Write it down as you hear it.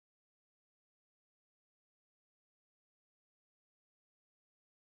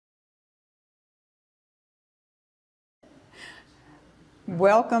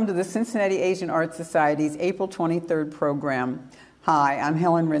Welcome to the Cincinnati Asian Art Society's April 23rd program. Hi, I'm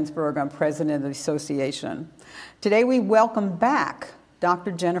Helen Rinsberg. I'm president of the association. Today we welcome back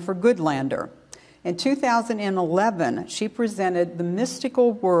Dr. Jennifer Goodlander. In 2011, she presented the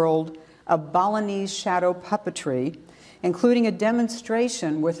mystical world of Balinese shadow puppetry, including a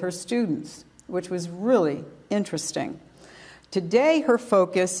demonstration with her students, which was really interesting. Today, her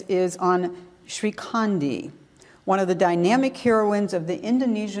focus is on Srikandi, one of the dynamic heroines of the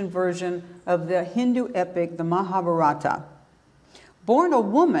Indonesian version of the Hindu epic, the Mahabharata. Born a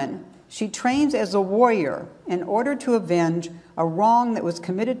woman, she trains as a warrior in order to avenge a wrong that was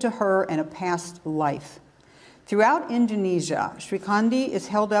committed to her in a past life. Throughout Indonesia, Srikandi is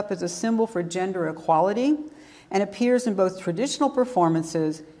held up as a symbol for gender equality and appears in both traditional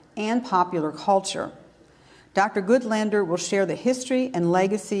performances and popular culture. Dr. Goodlander will share the history and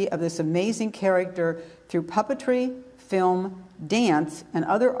legacy of this amazing character through puppetry, film, dance, and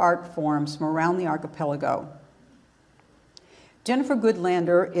other art forms from around the archipelago. Jennifer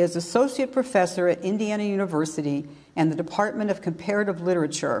Goodlander is Associate Professor at Indiana University and the Department of Comparative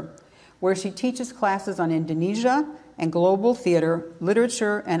Literature, where she teaches classes on Indonesia and global theater,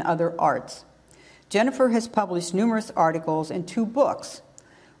 literature, and other arts. Jennifer has published numerous articles in 2 books,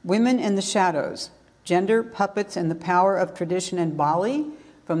 Women in the Shadows, Gender, Puppets, and the Power of Tradition in Bali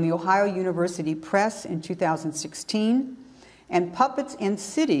from the Ohio University Press in 2016, and Puppets and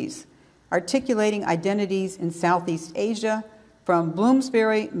Cities, Articulating Identities in Southeast Asia from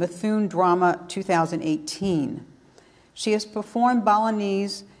Bloomsbury Methuen Drama 2018. She has performed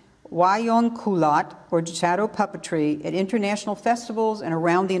Balinese wayang kulit, or shadow puppetry, at international festivals and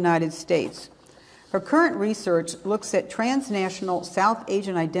around the United States. Her current research looks at transnational South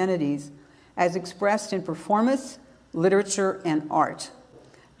Asian identities as expressed in performance, literature, and art.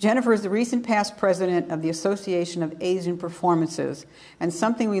 Jennifer is the recent past president of the Association of Asian Performances, and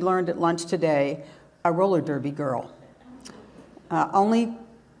something we learned at lunch today, a roller derby girl. Only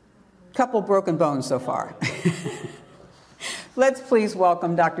a couple broken bones so far. Let's please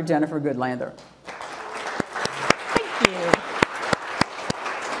welcome Dr. Jennifer Goodlander. Thank you.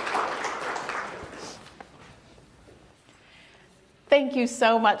 Thank you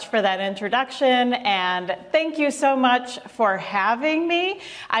so much for that introduction, and thank you so much for having me.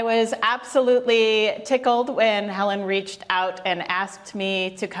 I was absolutely tickled when Helen reached out and asked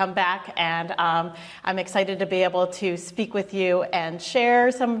me to come back, and I'm excited to be able to speak with you and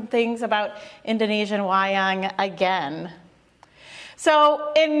share some things about Indonesian wayang again.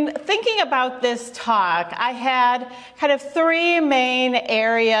 So in thinking about this talk, I had kind of 3 main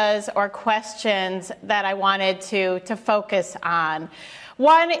areas or questions that I wanted to focus on.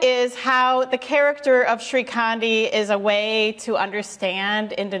 One is how the character of Srikandi is a way to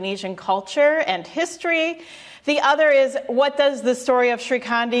understand Indonesian culture and history. The other is, what does the story of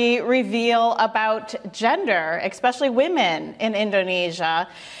Srikandi reveal about gender, especially women in Indonesia?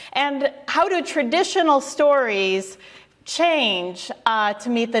 And how do traditional stories change to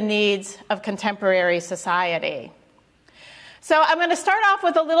meet the needs of contemporary society? So I'm going to start off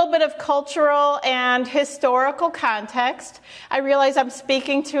with a little bit of cultural and historical context. I realize I'm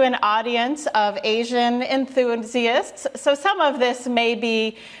speaking to an audience of Asian enthusiasts, so some of this may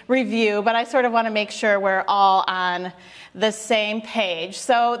be review, but I sort of want to make sure we're all on the same page.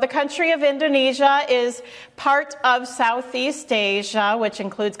 So the country of Indonesia is part of Southeast Asia, which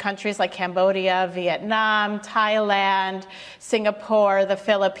includes countries like Cambodia, Vietnam, Thailand, Singapore, the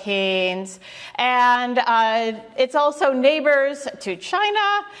Philippines, and it's also neighbors to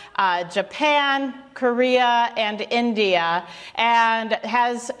China, Japan, Korea, and India, and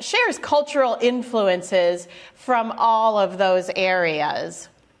shares cultural influences from all of those areas.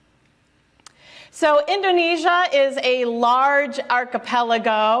 So Indonesia is a large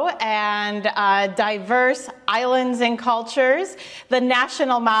archipelago and diverse islands and cultures. The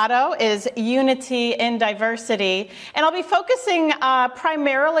national motto is unity in diversity. And I'll be focusing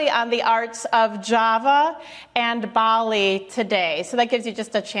primarily on the arts of Java and Bali today. So that gives you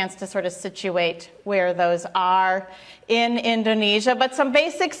just a chance to sort of situate where those are in Indonesia. But some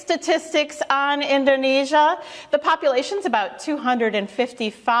basic statistics on Indonesia. The population's about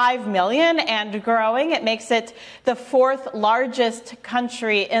 255 million and growing. It makes it the 4th largest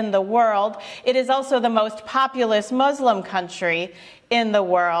country in the world. It is also the most populous Muslim country in the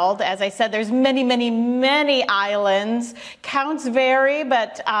world. As I said, there's many, many, many islands. Counts vary,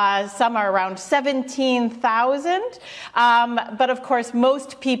 but some are around 17,000. But of course,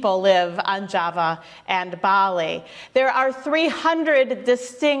 most people live on Java and Bali. There are 300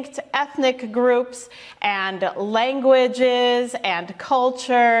 distinct ethnic groups and languages and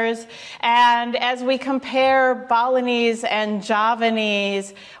cultures. And as we compare Balinese and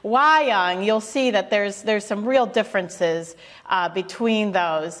Javanese, Wayang, you'll see that there's some real differences between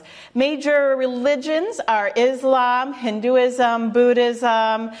those. Major religions are Islam, Hinduism,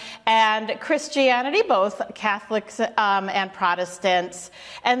 Buddhism, and Christianity, both Catholics and Protestants.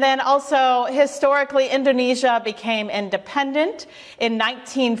 And then also, historically, Indonesia became independent in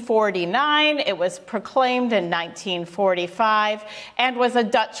 1949. It was proclaimed in 1945 and was a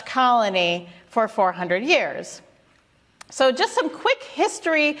Dutch colony for 400 years. So just some quick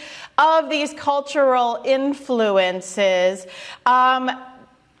history of these cultural influences. A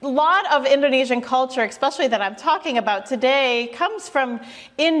lot of Indonesian culture, especially that I'm talking about today, comes from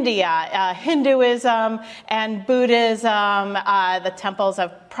India, Hinduism and Buddhism, the temples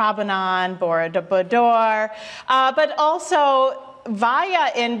of Prambanan, Borobudur, but also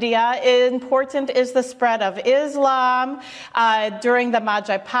via India, important is the spread of Islam during the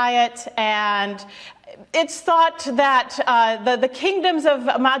Majapahit, and it's thought that the kingdoms of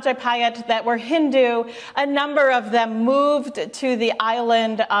Majapahit that were Hindu, a number of them moved to the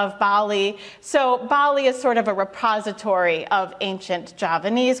island of Bali. So Bali is sort of a repository of ancient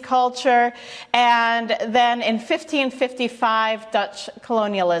Javanese culture. And then in 1555, Dutch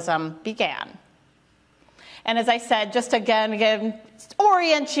colonialism began. And as I said, just again,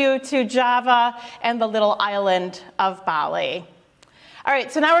 orient you to Java and the little island of Bali. All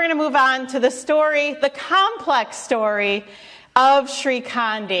right, so now we're going to move on to the story, the complex story of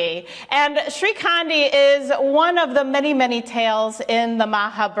Srikandi. And Srikandi is one of the many, many tales in the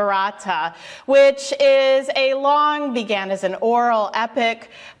Mahabharata, which is began as an oral epic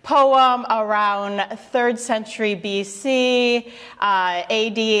poem around 3rd century BC,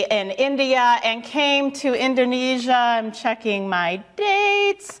 AD in India, and came to Indonesia, I'm checking my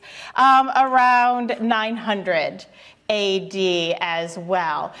dates, around 900. AD as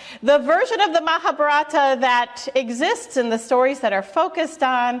well. The version of the Mahabharata that exists in the stories that are focused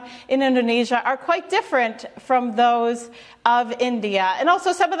on in Indonesia are quite different from those of India. And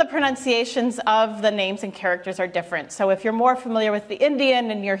also some of the pronunciations of the names and characters are different. So if you're more familiar with the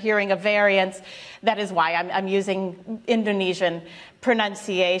Indian and you're hearing a variance, that is why I'm using Indonesian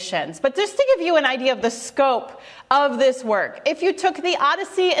pronunciations. But just to give you an idea of the scope of this work, if you took the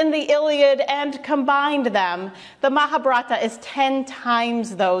Odyssey and the Iliad and combined them, the Mahabharata is 10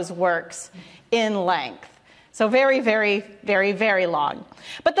 times those works in length. So very, very, very, very long.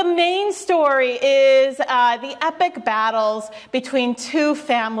 But the main story is the epic battles between two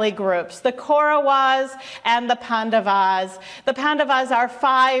family groups, the Kauravas and the Pandavas. The Pandavas are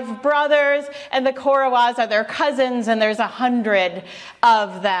 5 brothers, and the Kauravas are their cousins, and there's 100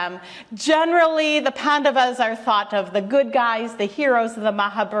 of them. Generally, the Pandavas are thought of the good guys, the heroes of the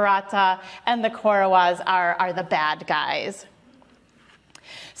Mahabharata, and the Kauravas are the bad guys.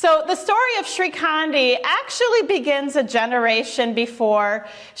 So the story of Srikandi actually begins a generation before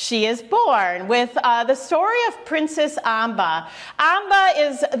she is born with the story of Princess Amba. Amba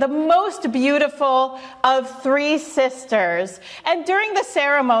is the most beautiful of 3 sisters. And during the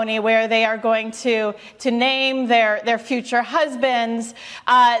ceremony where they are going to name their future husbands,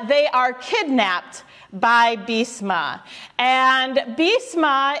 they are kidnapped by Bhisma. And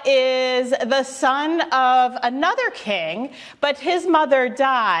Bhisma is the son of another king, but his mother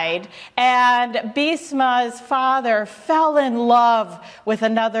died, and Bhisma's father fell in love with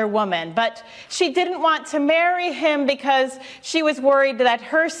another woman. But she didn't want to marry him because she was worried that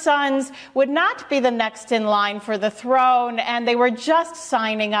her sons would not be the next in line for the throne, and they were just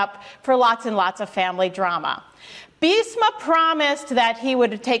signing up for lots and lots of family drama. Bhisma promised that he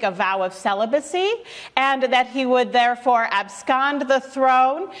would take a vow of celibacy and that he would therefore abscond the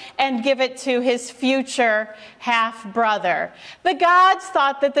throne and give it to his future half-brother. The gods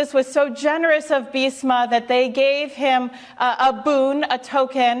thought that this was so generous of Bhisma that they gave him a boon, a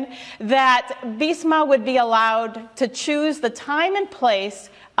token, that Bhisma would be allowed to choose the time and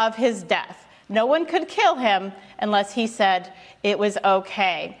place of his death. No one could kill him unless he said it was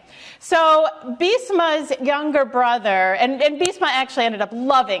okay. So Bhisma's younger brother, and Bhisma actually ended up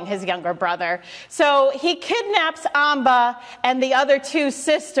loving his younger brother, so he kidnaps Amba and the other 2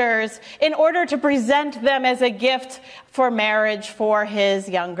 sisters in order to present them as a gift for marriage for his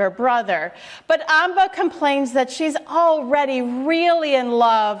younger brother. But Amba complains that she's already really in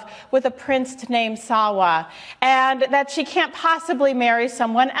love with a prince named Sawa, and that she can't possibly marry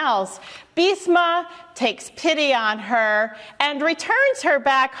someone else. Bhisma takes pity on her and returns her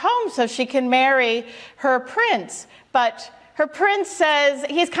back home so she can marry her prince. But her prince says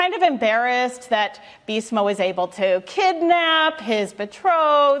he's kind of embarrassed that Bhisma was able to kidnap his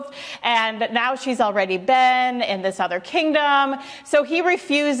betrothed, and now she's already been in this other kingdom, so he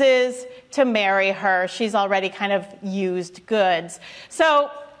refuses to marry her. She's already kind of used goods. So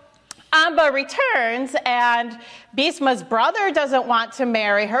Amba returns, and Bhisma's brother doesn't want to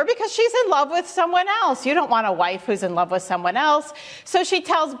marry her because she's in love with someone else. You don't want a wife who's in love with someone else. So she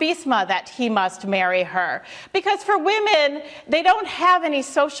tells Bhisma that he must marry her. Because for women, they don't have any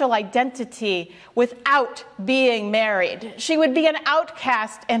social identity without being married. She would be an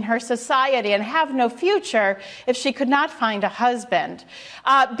outcast in her society and have no future if she could not find a husband.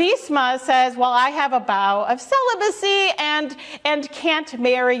 Bhisma says, well, I have a vow of celibacy and can't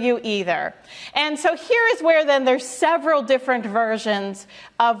marry you either. And so here is where then there's several different versions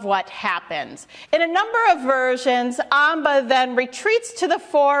of what happens. In a number of versions, Amba then retreats to the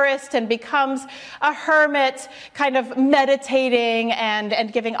forest and becomes a hermit, kind of meditating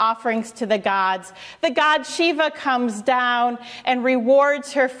and giving offerings to the gods. The god Shiva comes down and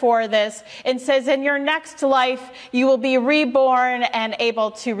rewards her for this and says, in your next life, you will be reborn and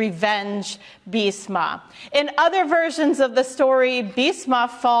able to revenge Bhisma. In other versions of the story, Bhisma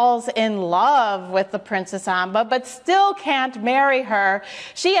falls in love with the Princess Amba, but still can't marry her.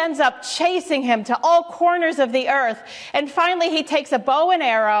 She ends up chasing him to all corners of the earth, and finally he takes a bow and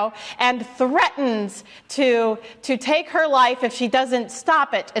arrow and threatens to take her life if she doesn't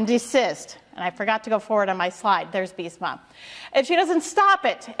stop it and desist. And I forgot to go forward on my slide. There's Bhisma. If she doesn't stop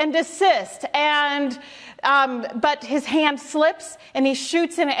it and desist, but his hand slips and he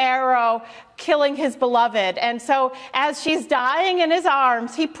shoots an arrow, killing his beloved. And so as she's dying in his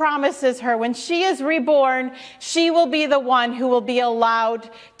arms, he promises her when she is reborn, she will be the one who will be allowed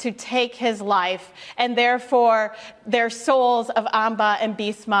to take his life. And therefore, their souls of Amba and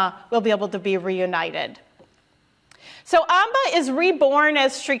Bhisma will be able to be reunited. So Amba is reborn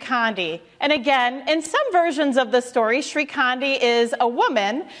as Srikandi. And again, in some versions of the story, Srikandi is a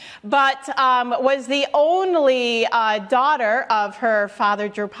woman, but was the only daughter of her father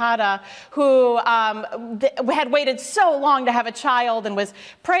Drupada, who had waited so long to have a child and was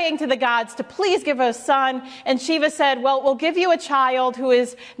praying to the gods to please give her a son. And Shiva said, well, we'll give you a child who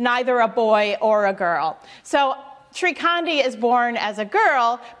is neither a boy or a girl. So Srikandi is born as a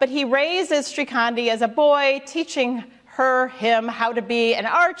girl, but he raises Srikandi as a boy, teaching him how to be an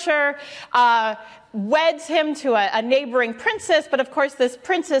archer, weds him to a neighboring princess, but of course this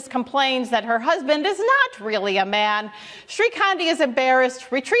princess complains that her husband is not really a man. Srikandi is embarrassed,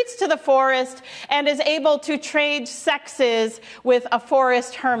 retreats to the forest, and is able to trade sexes with a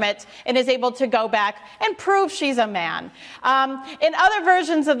forest hermit, and is able to go back and prove she's a man. In other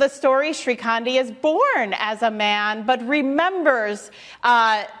versions of the story, Srikandi is born as a man, but remembers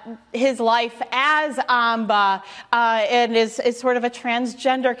his life as Amba, and is sort of a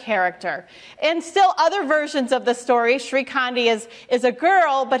transgender character. And still other versions of the story, Srikandi is a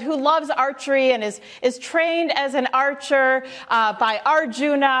girl, but who loves archery and is trained as an archer by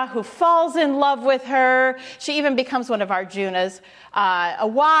Arjuna, who falls in love with her. She even becomes one of Arjuna's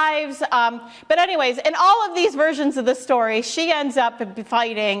wives. But anyways, in all of these versions of the story, she ends up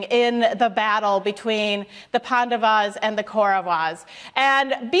fighting in the battle between the Pandavas and the Kauravas.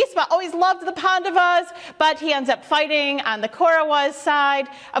 And Bhisma always loved the Pandavas, but he ends up fighting on the Kauravas' side.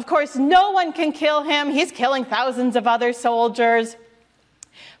 Of course, no one can kill him. He's killing thousands of other soldiers.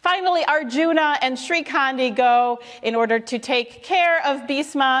 Finally, Arjuna and Srikandi go in order to take care of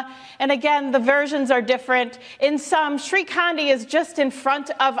Bhisma. And again, the versions are different. In some, Srikandi is just in front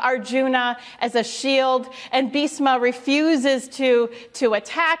of Arjuna as a shield, and Bhisma refuses to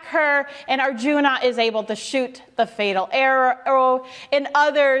attack her, and Arjuna is able to shoot the fatal arrow. In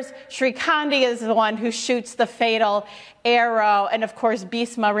others, Srikandi is the one who shoots the fatal arrow, and of course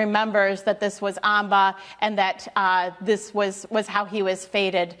Bhisma remembers that this was Amba and that this was how he was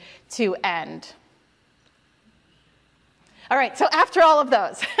fated to end. All right, so after all of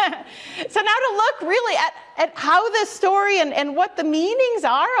those, so now to look really at how this story and what the meanings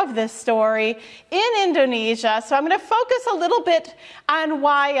are of this story in Indonesia. So I'm going to focus a little bit on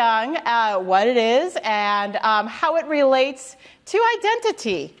wayang, what it is, and how it relates to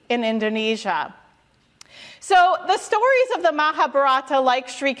identity in Indonesia. So the stories of the Mahabharata, like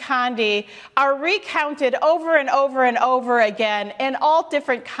Srikandi, are recounted over and over and over again in all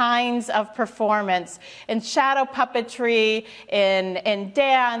different kinds of performance, in shadow puppetry, in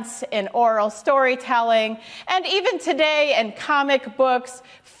dance, in oral storytelling, and even today in comic books,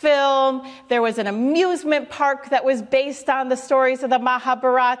 film. There was an amusement park that was based on the stories of the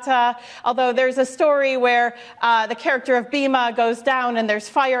Mahabharata, although there's a story where the character of Bhima goes down and there's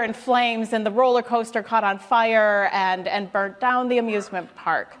fire and flames and the roller coaster caught on fire and burnt down the amusement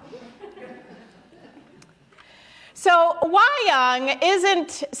park. So wayang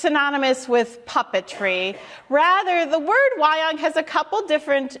isn't synonymous with puppetry. Rather, the word wayang has a couple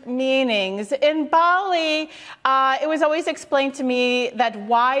different meanings. In Bali, it was always explained to me that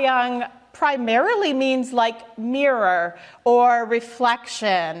wayang primarily means like mirror or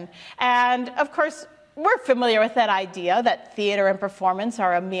reflection. And of course, we're familiar with that idea that theater and performance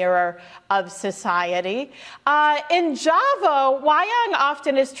are a mirror of society. In Java, wayang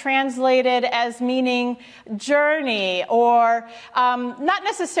often is translated as meaning journey, or not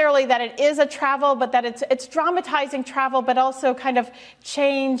necessarily that it is a travel, but that it's dramatizing travel, but also kind of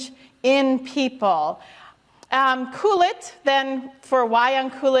change in people. Kulit, then, for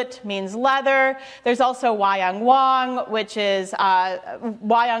wayang kulit means leather. There's also wayang wong, which is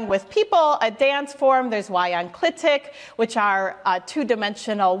wayang with people, a dance form. There's wayang klitik, which are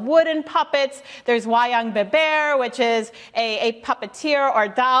two-dimensional wooden puppets. There's wayang beber, which is a puppeteer or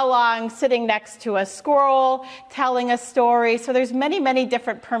dalang sitting next to a scroll telling a story. So there's many, many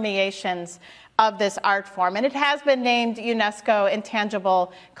different permeations of this art form. And it has been named UNESCO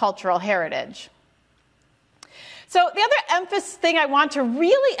Intangible Cultural Heritage. So the other thing I want to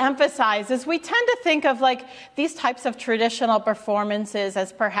really emphasize is we tend to think of like these types of traditional performances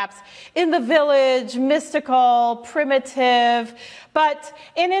as perhaps in the village, mystical, primitive. But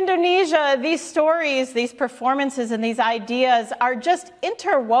in Indonesia, these stories, these performances, and these ideas are just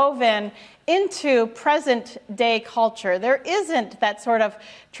interwoven into present-day culture. There isn't that sort of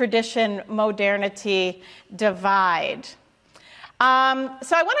tradition-modernity divide.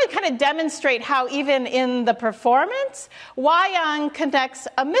 So I want to kind of demonstrate how even in the performance, wayang connects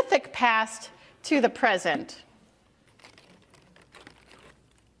a mythic past to the present.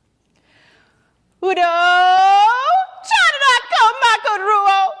 Udo, charako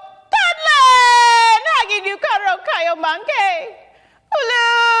makuruo, tadlen, hagidu karo kayo mangke, ulu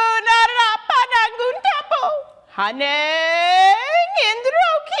nara panangun tapo, hane indro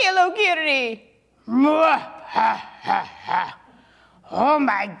kilo giri. Oh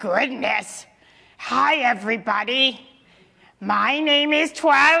my goodness. Hi everybody. My name is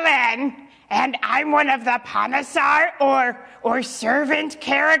Tualen, and I'm one of the panasar or servant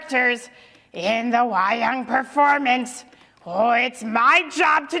characters in the wayang performance. Oh, it's my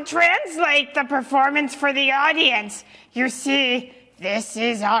job to translate the performance for the audience. You see, this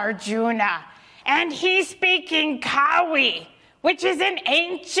is Arjuna, and he's speaking Kawi, which is an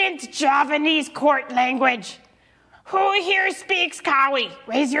ancient Javanese court language. Who here speaks Kawi?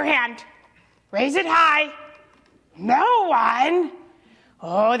 Raise your hand. Raise it high. No one?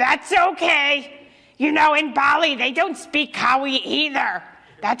 Oh, that's okay. You know, in Bali, they don't speak Kawi either.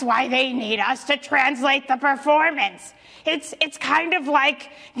 That's why they need us to translate the performance. It's kind of like,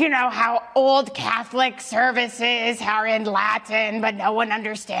 you know, how old Catholic services are in Latin, but no one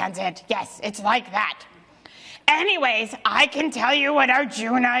understands it. Yes, it's like that. Anyways, I can tell you what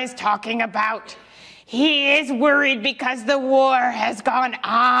Arjuna is talking about. He is worried because the war has gone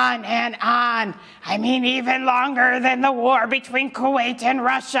on and on. I mean, even longer than the war between Kuwait and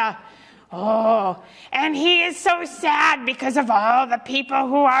Russia. Oh, and he is so sad because of all the people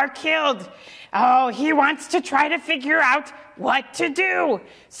who are killed. Oh, he wants to try to figure out what to do.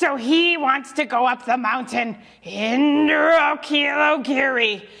 So he wants to go up the mountain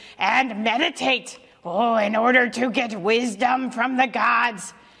Indrokilogiri and meditate. Oh, in order to get wisdom from the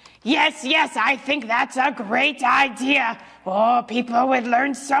gods. Yes, I think that's a great idea. Oh, people would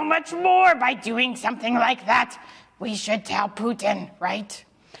learn so much more by doing something like that. We should tell Putin, right?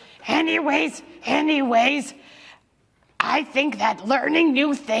 Anyways, I think that learning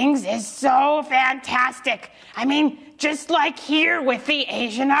new things is so fantastic. I mean, just like here with the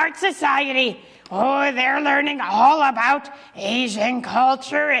Asian Art Society. Oh, they're learning all about Asian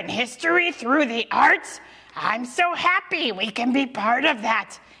culture and history through the arts. I'm so happy we can be part of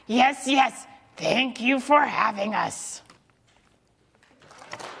that. Yes, thank you for having us.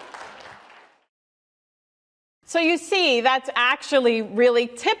 So you see, that's actually really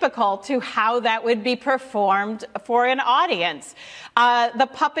typical to how that would be performed for an audience. The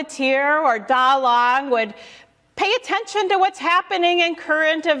puppeteer or dalang would pay attention to what's happening in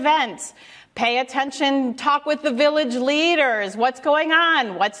current events, Pay attention, talk with the village leaders. What's going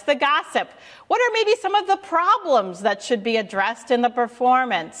on? What's the gossip? What are maybe some of the problems that should be addressed in the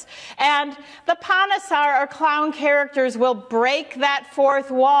performance? And the Panasar or clown characters will break that fourth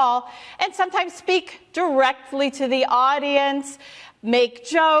wall and sometimes speak directly to the audience, make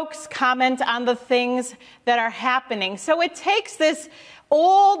jokes, comment on the things that are happening. So it takes this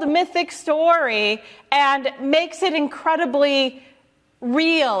old mythic story and makes it incredibly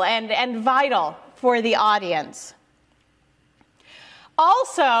real and vital for the audience.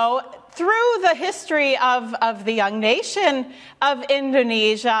 Also, through the history of the young nation of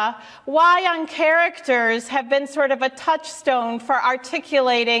Indonesia, wayang characters have been sort of a touchstone for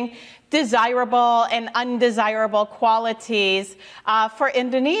articulating desirable and undesirable qualities for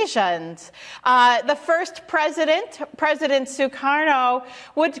Indonesians. The first president, President Sukarno,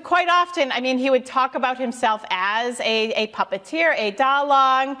 would quite often, he would talk about himself as a puppeteer, a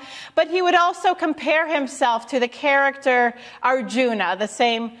dalang, but he would also compare himself to the character Arjuna, the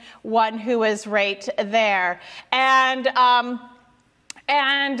same one who was right there. And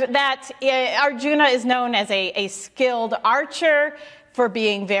that Arjuna is known as a skilled archer, for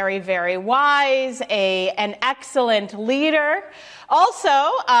being very, very wise, an excellent leader.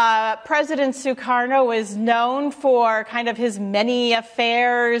 Also, President Sukarno was known for kind of his many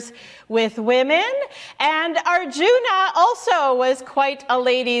affairs with women, and Arjuna also was quite a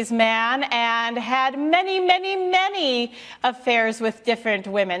ladies' man and had many, many, many affairs with different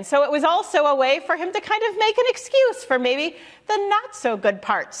women. So it was also a way for him to kind of make an excuse for maybe the not so good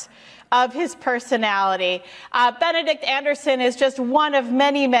parts of his personality. Benedict Anderson is just one of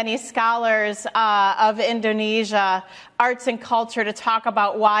many, many scholars of Indonesia, arts and culture, to talk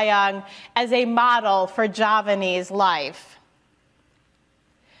about wayang as a model for Javanese life.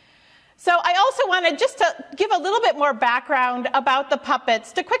 So I also wanted just to give a little bit more background about the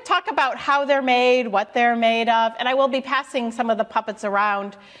puppets, to quick talk about how they're made, what they're made of, and I will be passing some of the puppets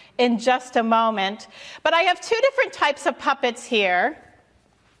around in just a moment. But I have two different types of puppets here.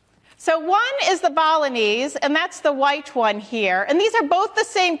 So one is the Balinese, and that's the white one here. And these are both the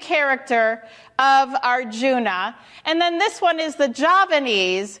same character of Arjuna. And then this one is the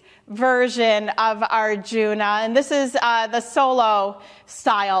Javanese version of Arjuna. And this is the solo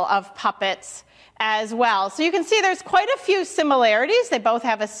style of puppets as well. So you can see there's quite a few similarities. They both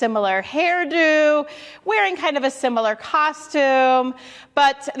have a similar hairdo, wearing kind of a similar costume,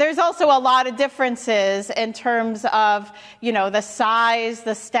 but there's also a lot of differences in terms of, the size,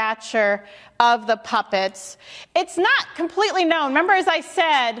 the stature of the puppets. It's not completely known. Remember, as I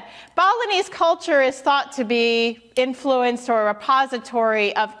said, Balinese culture is thought to be influenced or a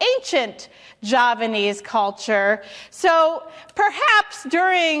repository of ancient Javanese culture. So perhaps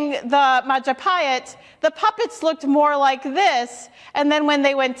during the Majapahit, the puppets looked more like this, and then when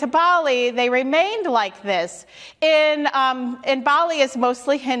they went to Bali, they remained like this. In Bali, it's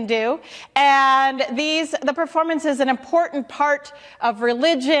mostly Hindu, and the performance is an important part of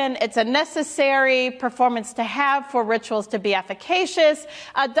religion. It's a necessary performance to have for rituals to be efficacious.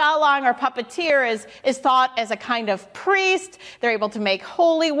 A dalang or puppeteer is thought as a kind of priest. They're able to make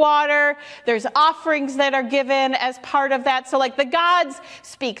holy water. There's offerings that are given as part of that. So like the gods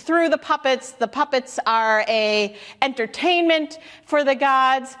speak through the puppets. The puppets are a entertainment for the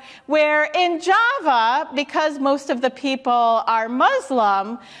gods. Where in Java, because most of the people are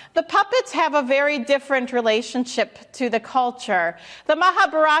Muslim, the puppets have a very different relationship to the culture. The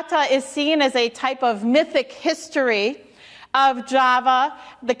Mahabharata is seen as a type of mythic history of Java.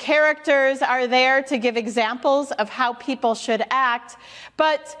 The characters are there to give examples of how people should act.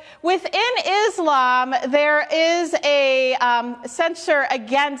 But within Islam, there is a censure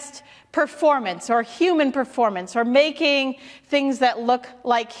against performance or human performance or making things that look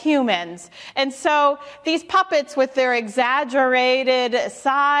like humans. And so these puppets with their exaggerated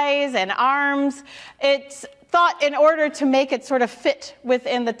size and arms, it's thought in order to make it sort of fit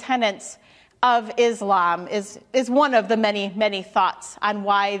within the tenets of Islam is one of the many, many thoughts on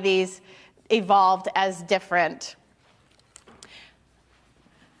why these evolved as different.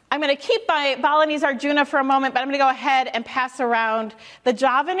 I'm going to keep my Balinese Arjuna for a moment, but I'm going to go ahead and pass around the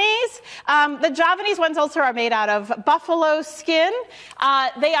Javanese. The Javanese ones also are made out of buffalo skin.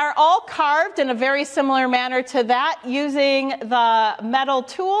 They are all carved in a very similar manner to that, using the metal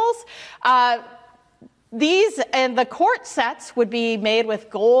tools. These and the court sets would be made with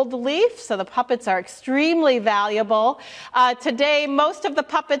gold leaf, so the puppets are extremely valuable. Today, most of the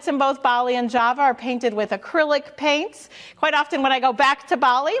puppets in both Bali and Java are painted with acrylic paints. Quite often when I go back to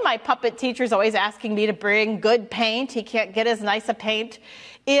Bali, my puppet teacher is always asking me to bring good paint. He can't get as nice a paint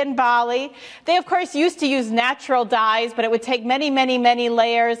in Bali. They, of course, used to use natural dyes, but it would take many, many, many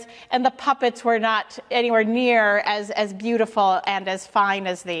layers, and the puppets were not anywhere near as beautiful and as fine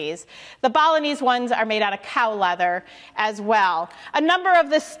as these. The Balinese ones are made out of cow leather as well. A number of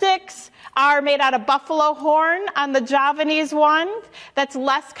the sticks are made out of buffalo horn on the Javanese one. That's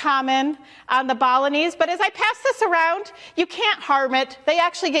less common on the Balinese. But as I pass this around, you can't harm it. They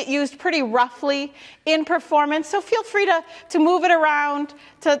actually get used pretty roughly in performance, so feel free to move it around,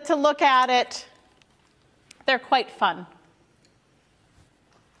 to look at it. They're quite fun.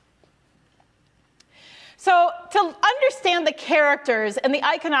 So to understand the characters and the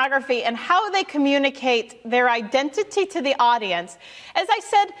iconography and how they communicate their identity to the audience, as I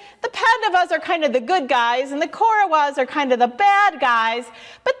said, the Pandavas are kind of the good guys and the Kauravas are kind of the bad guys,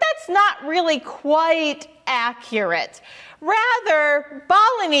 but that's not really quite accurate. Rather,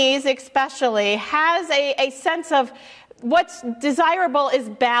 Balinese especially has a sense of what's desirable is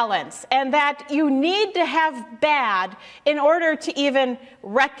balance, and that you need to have bad in order to even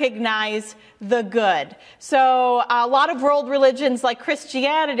recognize the good. So a lot of world religions like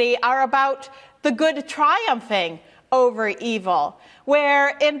Christianity are about the good triumphing over evil,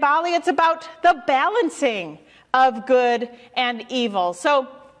 where in Bali it's about the balancing of good and evil. So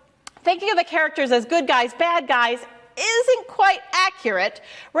thinking of the characters as good guys, bad guys, isn't quite accurate.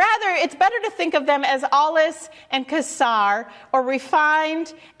 Rather, it's better to think of them as Alis and Kasar, or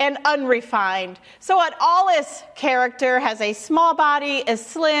refined and unrefined. So an Alis character has a small body, is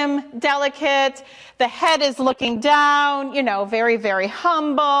slim, delicate. The head is looking down, you know, very, very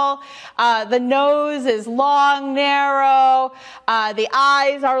humble. The nose is long, narrow. The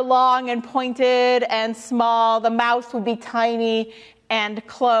eyes are long and pointed and small. The mouth will be tiny and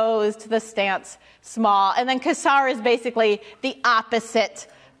closed, the stance small. And then Kasar is basically the opposite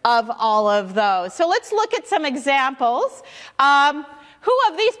of all of those. So let's look at some examples. Who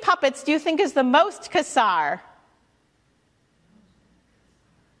of these puppets do you think is the most Kasar?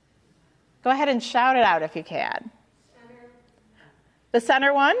 Go ahead and shout it out if you can. The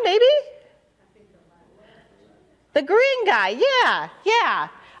center one, maybe? The green guy, yeah.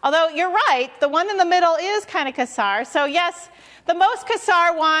 Although you're right, the one in the middle is kind of Kasar. So yes, the most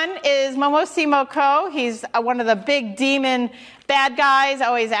Kasar one is Momosi Moko. He's one of the big demon bad guys,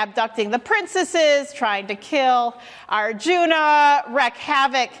 always abducting the princesses, trying to kill Arjuna, wreak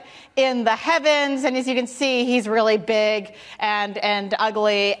havoc in the heavens. And as you can see, he's really big and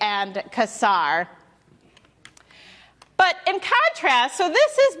ugly and Kasar. But in contrast, so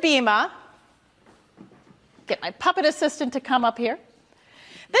this is Bhima. Get my puppet assistant to come up here.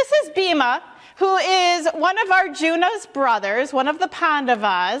 This is Bhima, who is one of Arjuna's brothers, one of the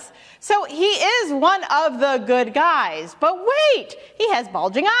Pandavas. So he is one of the good guys. But wait, he has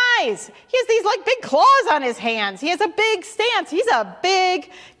bulging eyes. He has these like big claws on his hands. He has a big stance. He's a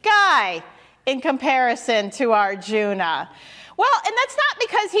big guy in comparison to Arjuna. Well, and that's not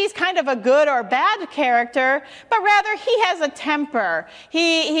because he's kind of a good or bad character, but rather he has a temper.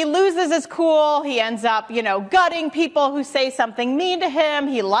 He loses his cool. He ends up, gutting people who say something mean to him.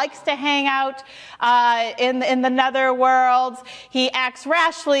 He likes to hang out in the nether worlds. He acts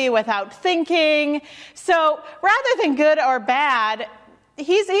rashly without thinking. So rather than good or bad,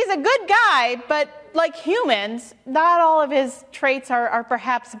 he's a good guy, but like humans, not all of his traits are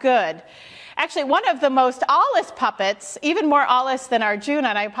perhaps good. Actually, one of the most Alis puppets, even more Alis than Arjuna,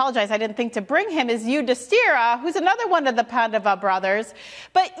 and I apologize, I didn't think to bring him, is Yudhishthira, who's another one of the Pandava brothers.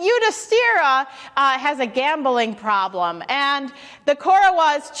 But Yudhishthira has a gambling problem, and the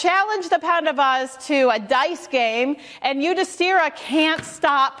Kauravas challenge the Pandavas to a dice game, and Yudhishthira can't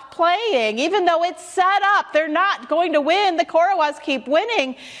stop playing, even though it's set up. They're not going to win. The Kauravas keep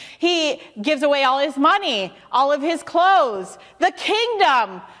winning. He gives away all his money, all of his clothes, the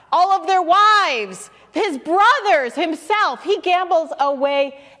kingdom, all of their wives, his brothers, himself. He gambles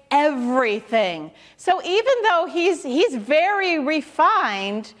away everything. So even though he's very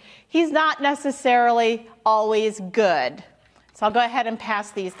refined, he's not necessarily always good. So I'll go ahead and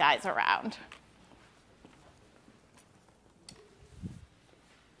pass these guys around.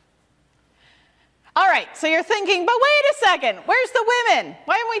 All right, so you're thinking, but wait a second, where's the women?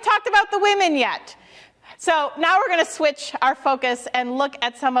 Why haven't we talked about the women yet? So now we're going to switch our focus and look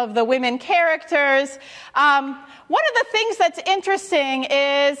at some of the women characters. One of the things that's interesting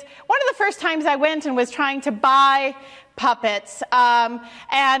is one of the first times I went and was trying to buy puppets.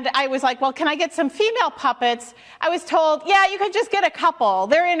 And I was like, well, can I get some female puppets? I was told, yeah, you could just get a couple.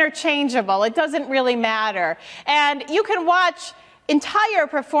 They're interchangeable. It doesn't really matter. And you can watch entire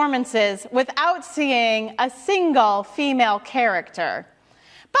performances without seeing a single female character.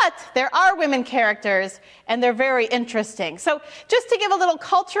 But there are women characters, and they're very interesting. So just to give a little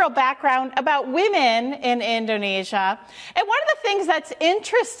cultural background about women in Indonesia, and one of the things that's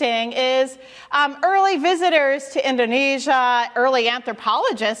interesting is early visitors to Indonesia, early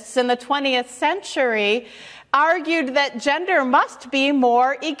anthropologists in the 20th century, argued that gender must be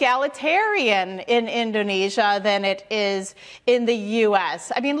more egalitarian in Indonesia than it is in the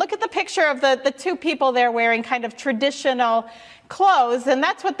U.S. I mean, look at the picture of the two people there wearing kind of traditional clothes, and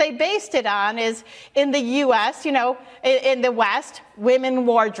that's what they based it on. Is in the U.S., you know, in the West, women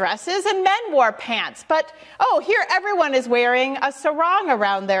wore dresses and men wore pants. But, oh, here everyone is wearing a sarong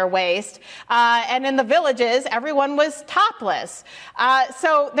around their waist. And in the villages, everyone was topless.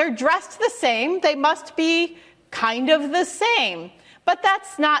 So they're dressed the same. They must be kind of the same. But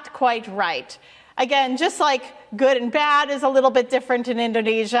that's not quite right. Again, just like good and bad is a little bit different in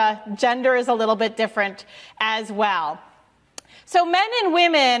Indonesia, gender is a little bit different as well. So men and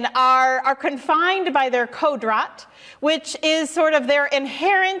women are confined by their kodrat, which is sort of their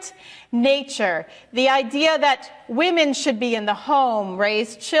inherent nature. The idea that women should be in the home,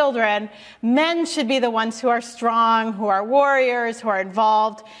 raise children, men should be the ones who are strong, who are warriors, who are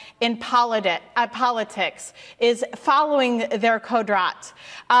involved in politics, is following their kodrat.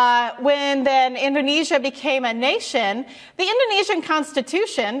 When then Indonesia became a nation, the Indonesian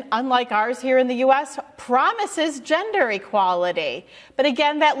Constitution, unlike ours here in the U.S., promises gender equality. But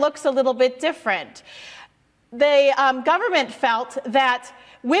again, that looks a little bit different. The government felt that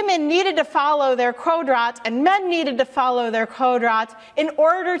women needed to follow their kodrat and men needed to follow their kodrat in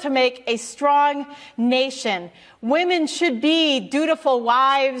order to make a strong nation. Women should be dutiful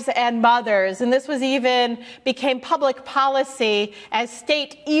wives and mothers, and this was became public policy as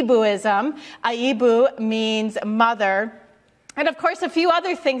state ibuism. Ibu means mother. And of course, a few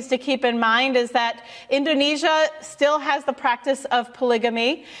other things to keep in mind is that Indonesia still has the practice of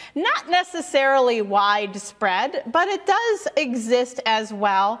polygamy, not necessarily widespread, but it does exist as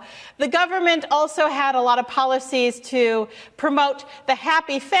well. The government also had a lot of policies to promote the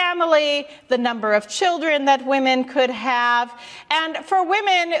happy family, the number of children that women could have. And for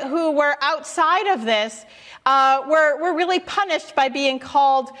women who were outside of this, were really punished by being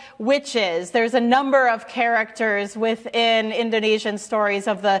called witches. There's a number of characters within Indonesian stories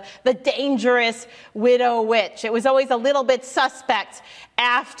of the dangerous widow witch. It was always a little bit suspect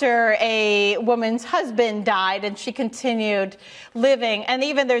after a woman's husband died and she continued living. And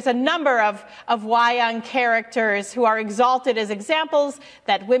even there's a number of wayang characters who are exalted as examples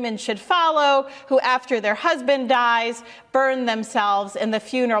that women should follow, who after their husband dies, burn themselves in the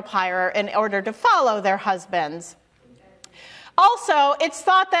funeral pyre in order to follow their husbands. Also, it's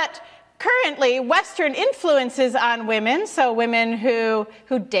thought that currently Western influences on women, so women who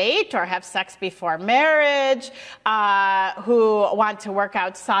date or have sex before marriage, who want to work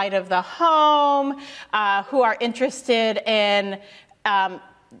outside of the home, who are interested in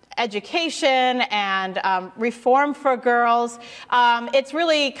education and reform for girls. It's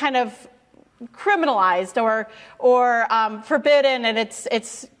really kind of criminalized or forbidden, and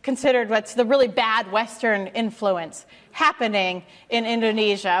it's considered what's the really bad Western influence happening in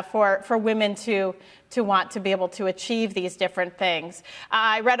Indonesia for women to want to be able to achieve these different things.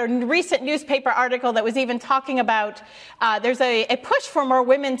 I read a recent newspaper article that was even talking about there's a push for more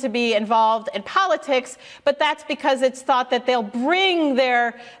women to be involved in politics, but that's because it's thought that they'll bring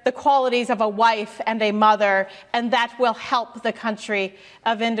the qualities of a wife and a mother, and that will help the country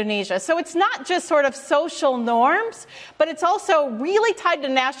of Indonesia. So it's not just sort of social norms, but it's also really tied to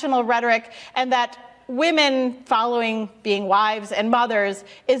national rhetoric, and that women following being wives and mothers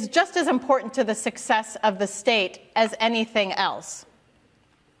is just as important to the success of the state as anything else.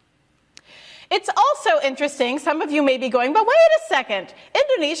 It's also interesting, some of you may be going, but wait a second,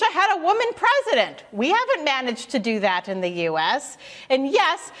 Indonesia had a woman president. We haven't managed to do that in the U.S. And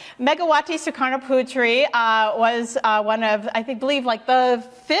yes, Megawati Soekarno Putri was one of, I believe, like the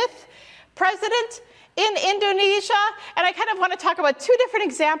 5th president in Indonesia. And I kind of want to talk about 2 different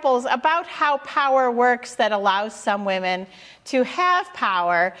examples about how power works that allows some women to have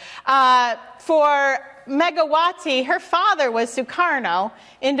power. For Megawati, her father was Sukarno,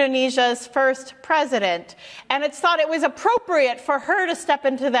 Indonesia's first president, and it's thought it was appropriate for her to step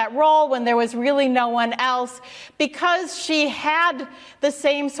into that role when there was really no one else, because she had the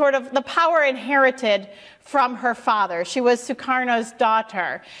same sort of the power inherited from her father. She was Sukarno's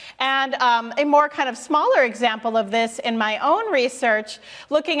daughter. And a more kind of smaller example of this in my own research,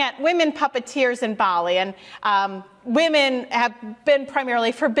 looking at women puppeteers in Bali. And women have been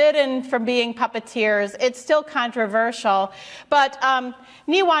primarily forbidden from being puppeteers. It's still controversial. But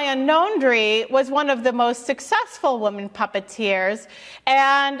Niwayan Nondri was one of the most successful women puppeteers.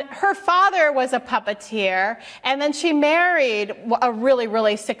 And her father was a puppeteer. And then she married a really,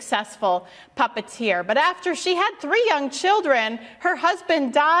 really successful puppeteer. But after she had 3 young children, her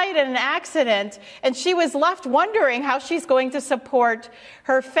husband died in an accident. And she was left wondering how she's going to support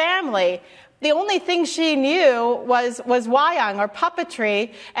her family. The only thing she knew was wayang, or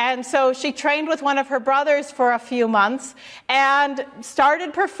puppetry, and so she trained with one of her brothers for a few months and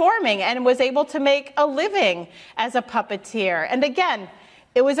started performing and was able to make a living as a puppeteer. And again,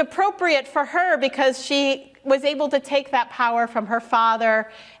 it was appropriate for her because she was able to take that power from her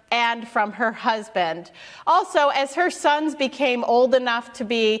father and from her husband. Also, as her sons became old enough to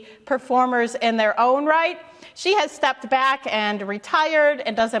be performers in their own right, she has stepped back and retired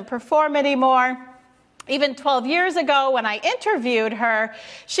and doesn't perform anymore. Even 12 years ago, when I interviewed her,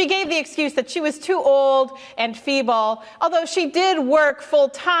 she gave the excuse that she was too old and feeble, although she did work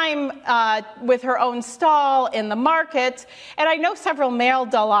full-time with her own stall in the market. And I know several male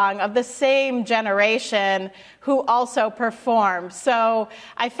dalang of the same generation who also performed. So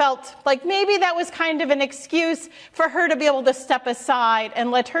I felt like maybe that was kind of an excuse for her to be able to step aside and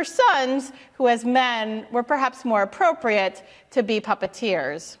let her sons, who as men were perhaps more appropriate, to be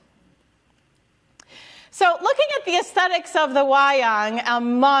puppeteers. So looking at the aesthetics of the wayang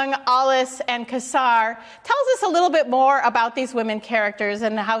among Alice and Kasar tells us a little bit more about these women characters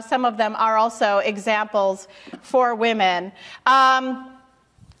and how some of them are also examples for women. I'm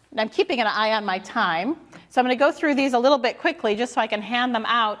keeping an eye on my time, so I'm going to go through these a little bit quickly just so I can hand them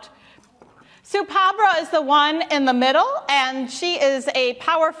out. Supabra is the one in the middle, and she is a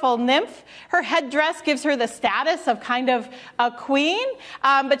powerful nymph. Her headdress gives her the status of kind of a queen,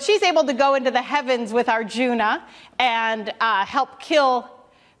 but she's able to go into the heavens with Arjuna and help kill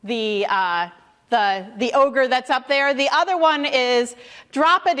the ogre that's up there. The other one is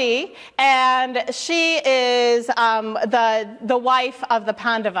Draupadi, and she is the wife of the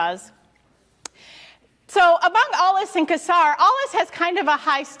Pandavas. So among Aulis and Kasar, Aulis has kind of a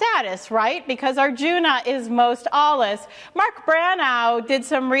high status, right? Because Arjuna is most Aulis. Mark Branow did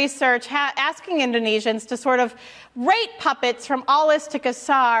some research asking Indonesians to sort of rate puppets from Aulis to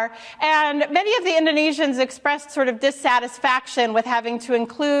Kasar, and many of the Indonesians expressed sort of dissatisfaction with having to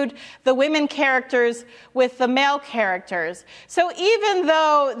include the women characters with the male characters. So even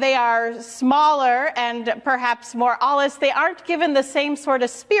though they are smaller and perhaps more Aulis, they aren't given the same sort of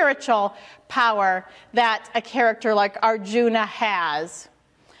spiritual power that a character like Arjuna has.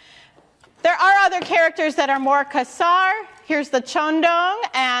 There are other characters that are more Kasar. Here's the Chondong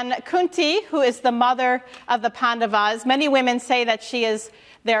and Kunti, who is the mother of the Pandavas. Many women say that she is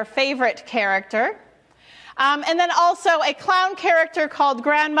their favorite character. And then also a clown character called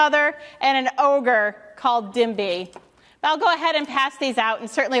Grandmother and an ogre called Dimbi. I'll go ahead and pass these out, and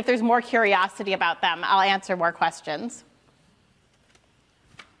certainly if there's more curiosity about them, I'll answer more questions.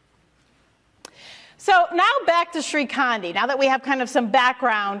 So now back to Srikandi, now that we have kind of some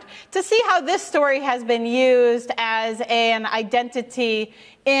background, to see how this story has been used as an identity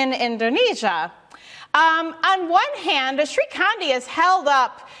in Indonesia. On one hand, Srikandi is held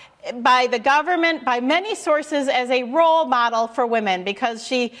up by the government, by many sources, as a role model for women because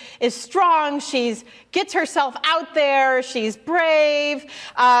she is strong, she gets herself out there, she's brave.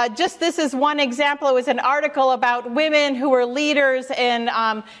 Just this is one example. It was an article about women who were leaders in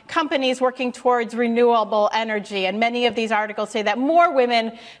companies working towards renewable energy. And many of these articles say that more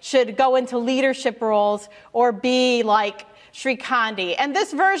women should go into leadership roles or be like Srikandi. And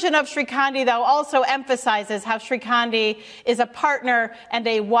this version of Srikandi, though, also emphasizes how Srikandi is a partner and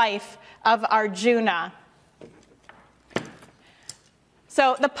a wife of Arjuna.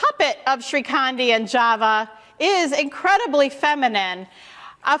 So the puppet of Srikandi in Java is incredibly feminine.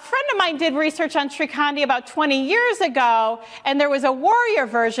 A friend of mine did research on Srikandi about 20 years ago, and there was a warrior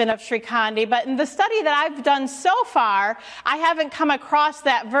version of Srikandi, but in the study that I've done so far, I haven't come across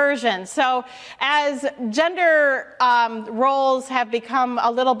that version. So as gender roles have become a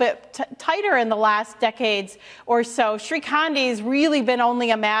little bit tighter in the last decades or so, Srikandi's really been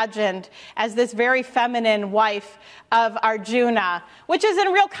only imagined as this very feminine wife of Arjuna, which is in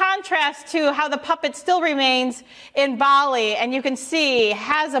real contrast to how the puppet still remains in Bali, and you can see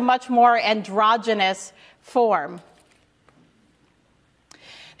has a much more androgynous form.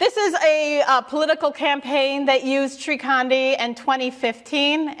 This is a political campaign that used Srikandi in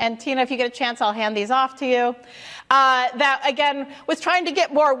 2015. And Tina, if you get a chance, I'll hand these off to you. That, again, was trying to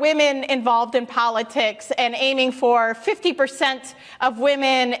get more women involved in politics and aiming for 50% of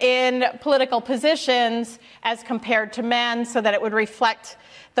women in political positions as compared to men so that it would reflect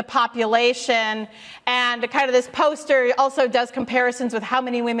the population. And kind of this poster also does comparisons with how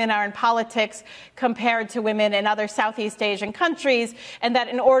many women are in politics compared to women in other Southeast Asian countries, and that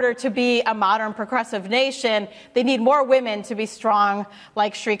in order to be a modern progressive nation, they need more women to be strong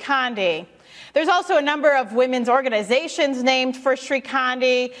like Srikandi. There's also a number of women's organizations named for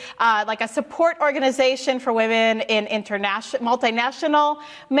Srikandi, like a support organization for women in multinational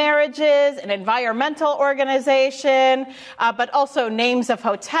marriages, an environmental organization, but also names of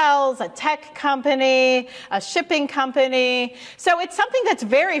hotels, a tech company, a shipping company. So it's something that's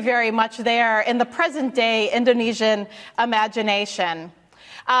very, very much there in the present day Indonesian imagination.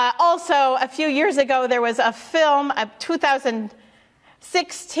 Also, a few years ago, there was a film,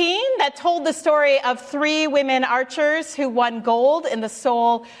 2016, that told the story of 3 women archers who won gold in the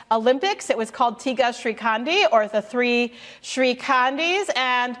Seoul Olympics. It was called Tiga Srikandi, or the 3 Srikandis,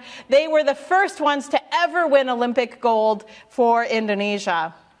 and they were the first ones to ever win Olympic gold for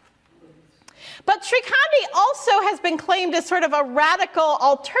Indonesia. But Srikandi also has been claimed as sort of a radical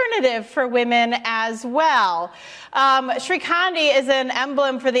alternative for women as well. Srikandi is an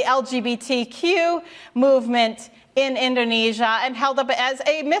emblem for the LGBTQ movement in Indonesia and held up as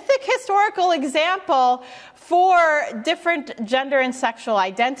a mythic historical example for different gender and sexual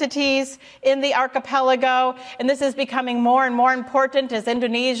identities in the archipelago. And this is becoming more and more important as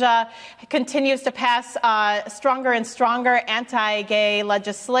Indonesia continues to pass stronger and stronger anti-gay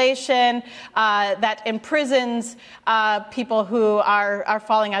legislation that imprisons people who are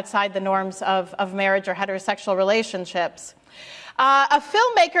falling outside the norms of marriage or heterosexual relationships. A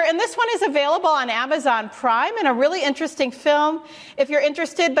filmmaker, and this one is available on Amazon Prime, and a really interesting film if you're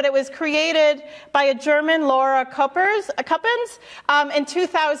interested, but it was created by a German, Laura Kuppens, in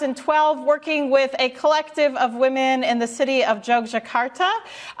 2012, working with a collective of women in the city of Yogyakarta,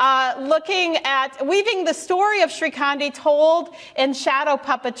 looking at weaving the story of Srikandi told in shadow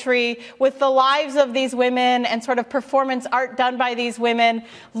puppetry with the lives of these women and sort of performance art done by these women,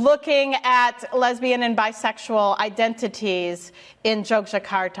 looking at lesbian and bisexual identities in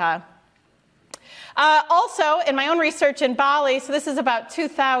Yogyakarta. Also, in my own research in Bali, so this is about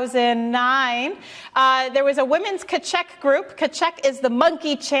 2009, there was a women's Kecek group. Kecek is the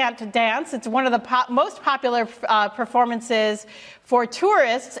monkey chant dance. It's one of the most popular performances for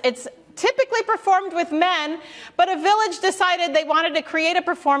tourists. It's typically performed with men, but a village decided they wanted to create a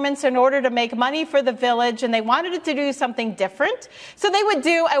performance in order to make money for the village, and they wanted it to do something different. So they would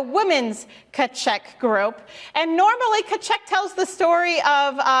do a women's Kecek group. And normally Kecek tells the story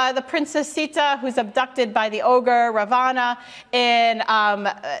of the Princess Sita, who's abducted by the ogre Ravana in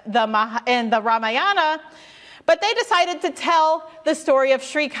the Ramayana. But they decided to tell the story of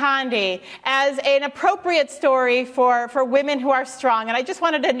Srikandi as an appropriate story for women who are strong. And I just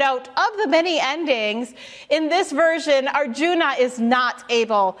wanted to note, of the many endings, in this version, Arjuna is not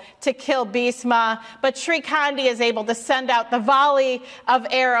able to kill Bhisma, but Srikandi is able to send out the volley of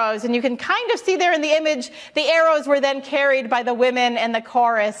arrows. And you can kind of see there in the image, the arrows were then carried by the women in the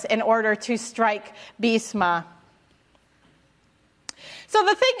chorus in order to strike Bhisma. So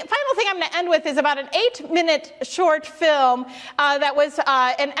the final thing I'm going to end with is about an 8-minute short film that was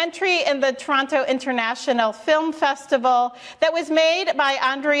an entry in the Toronto International Film Festival that was made by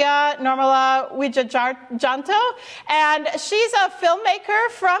Andrea Normala Wijajanto. And she's a filmmaker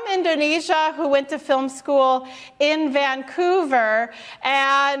from Indonesia who went to film school in Vancouver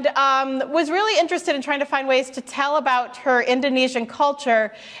and was really interested in trying to find ways to tell about her Indonesian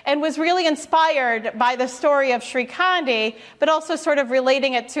culture, and was really inspired by the story of Srikandi, but also sort of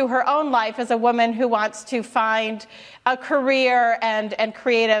relating it to her own life as a woman who wants to find a career and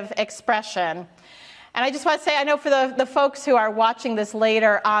creative expression. And I just want to say, I know for the folks who are watching this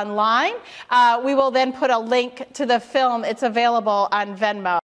later online, we will then put a link to the film. It's available on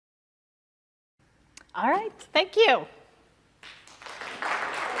Venmo. All right, thank you.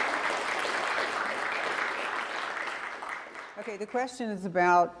 Okay, the question is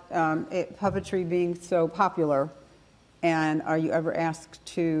about puppetry being so popular. And are you ever asked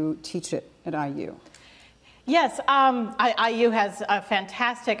to teach it at IU? Yes, IU has a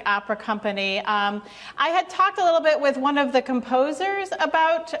fantastic opera company. I had talked a little bit with one of the composers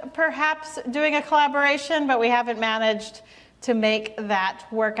about perhaps doing a collaboration, but we haven't managed to make that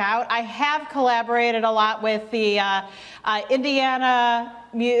work out. I have collaborated a lot with the Indiana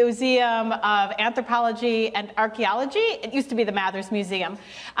Museum of Anthropology and Archaeology. It used to be the Mathers Museum.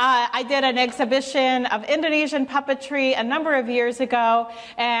 I did an exhibition of Indonesian puppetry a number of years ago,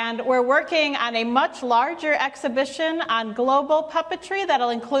 and we're working on a much larger exhibition on global puppetry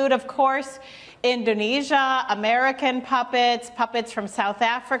that'll include, of course, Indonesia, American puppets, puppets from South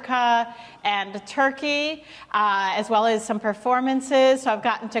Africa and Turkey, as well as some performances. So I've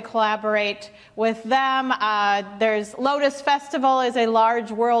gotten to collaborate with them. There's Lotus Festival is a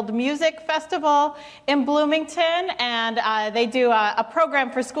large world music festival in Bloomington, and they do a program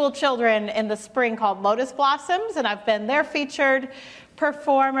for school children in the spring called Lotus Blossoms, and I've been their featured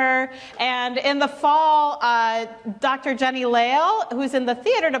performer. And in the fall, Dr. Jenny Lale, who's in the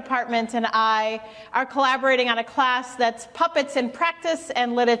theater department, and I are collaborating on a class that's puppets in practice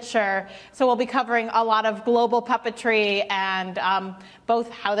and literature. So we'll be covering a lot of global puppetry and both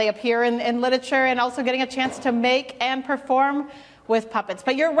how they appear in literature and also getting a chance to make and perform with puppets.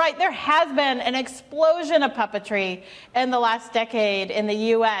 But you're right, there has been an explosion of puppetry in the last decade in the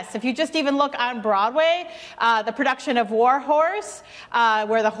U.S. If you just even look on Broadway, the production of War Horse,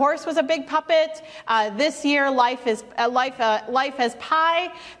 where the horse was a big puppet. This year, Life as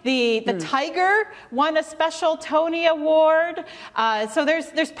Pi, the tiger won a special Tony Award. So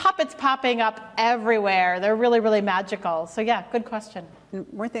there's puppets popping up everywhere. They're really, really magical. So yeah, good question.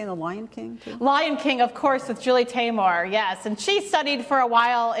 Weren't they in The Lion King, too? Lion King, of course, with Julie Taymor, yes. And she studied for a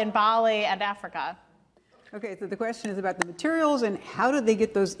while in Bali and Africa. Okay, so the question is about the materials and how do they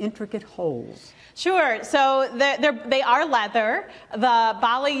get those intricate holes? Sure. So they are leather. The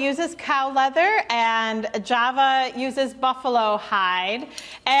Bali uses cow leather, and Java uses buffalo hide.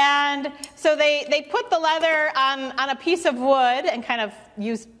 And so they put the leather on a piece of wood and kind of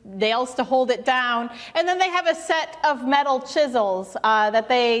use nails to hold it down. And then they have a set of metal chisels that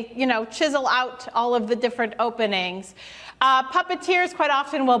they, chisel out all of the different openings. Puppeteers quite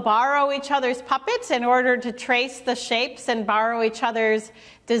often will borrow each other's puppets in order to trace the shapes and borrow each other's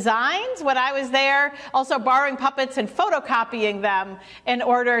designs. When I was there, also borrowing puppets and photocopying them in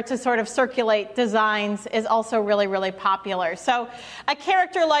order to sort of circulate designs is also really, really popular. So a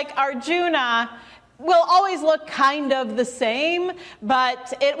character like Arjuna will always look kind of the same,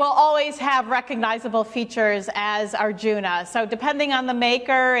 but it will always have recognizable features as Arjuna. So depending on the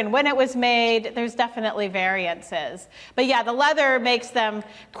maker and when it was made, there's definitely variances. But yeah, the leather makes them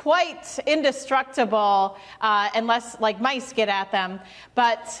quite indestructible unless like mice get at them,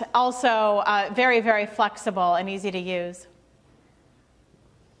 but also very, very flexible and easy to use.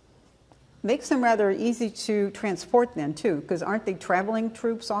 Makes them rather easy to transport then, too, because aren't they traveling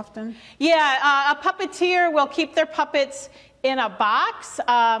troops often? Yeah, a puppeteer will keep their puppets in a box.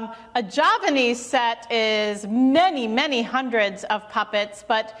 A Javanese set is many, many hundreds of puppets,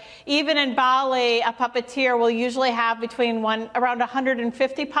 but even in Bali, a puppeteer will usually have around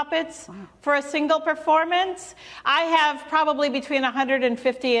 150 puppets for a single performance. I have probably between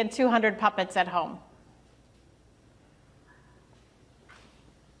 150 and 200 puppets at home.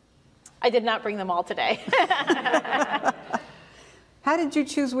 I did not bring them all today. How did you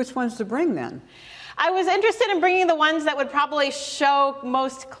choose which ones to bring then? I was interested in bringing the ones that would probably show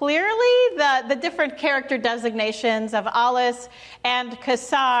most clearly the different character designations of Alice and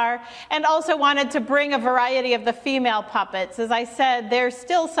Kasar, and also wanted to bring a variety of the female puppets. As I said, they're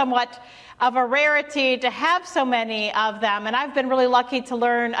still somewhat of a rarity to have so many of them, and I've been really lucky to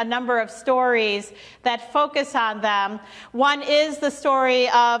learn a number of stories that focus on them. One is the story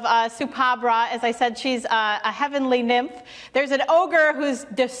of Supabra. As I said, she's a heavenly nymph. There's an ogre who's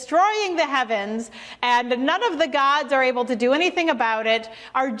destroying the heavens, and none of the gods are able to do anything about it.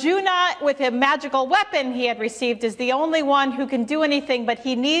 Arjuna, with a magical weapon he had received, is the only one who can do anything, but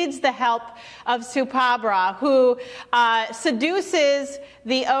he needs the help of Supabra, who seduces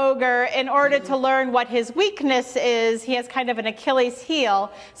the ogre in order to learn what his weakness is. He has kind of an Achilles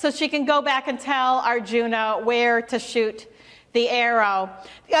heel, so she can go back and tell Arjuna where to shoot the arrow.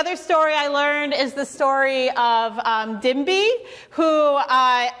 The other story I learned is the story of Dimbi, who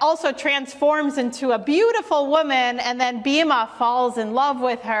also transforms into a beautiful woman, and then Bhima falls in love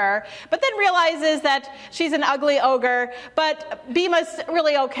with her, but then realizes that she's an ugly ogre, but Bhima's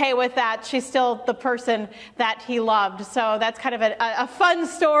really okay with that. She's still the person that he loved. So that's kind of a fun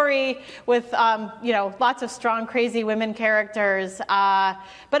story with lots of strong, crazy women characters,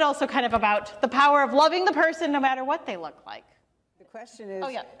 but also kind of about the power of loving the person no matter what they look like. The question is,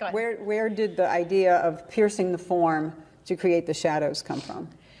 go ahead. Where did the idea of piercing the form to create the shadows come from?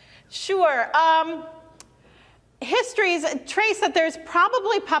 Sure. histories trace that there's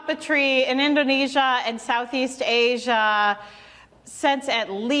probably puppetry in Indonesia and Southeast Asia since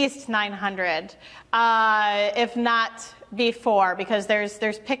at least 900, if not before, because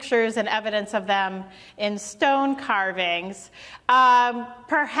there's pictures and evidence of them in stone carvings.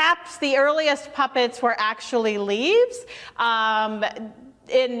 Perhaps the earliest puppets were actually leaves.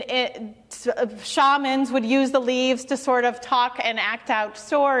 Shamans would use the leaves to sort of talk and act out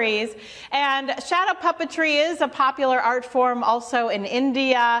stories. And shadow puppetry is a popular art form also in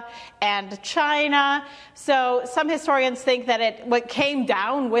India and China. So some historians think that what came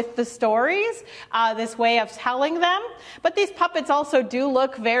down with the stories, this way of telling them. But these puppets also do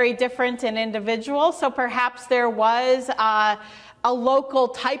look very different in individuals. So perhaps there was a local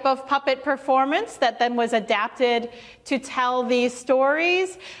type of puppet performance that then was adapted to tell these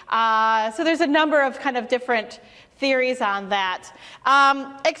stories. So there's a number of kind of different theories on that.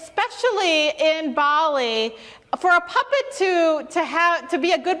 Especially in Bali, for a puppet to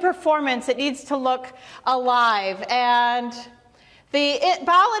be a good performance, it needs to look alive. And the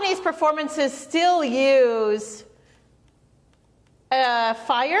Balinese performances still use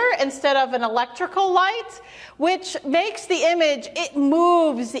fire instead of an electrical light, which makes the image, it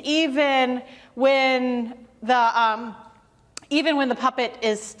moves even when the puppet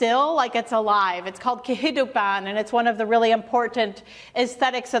is still, like it's alive. It's called kehidupan, and it's one of the really important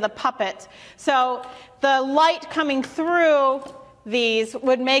aesthetics of the puppet. So the light coming through these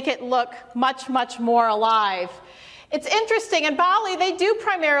would make it look much, much more alive. It's interesting, in Bali, they do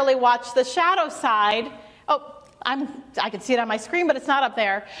primarily watch the shadow side. I can see it on my screen, but it's not up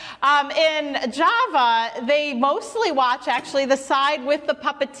there. In Java, they mostly watch actually the side with the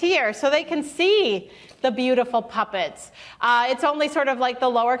puppeteer, so they can see the beautiful puppets. It's only sort of like the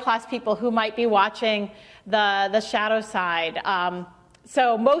lower class people who might be watching the shadow side.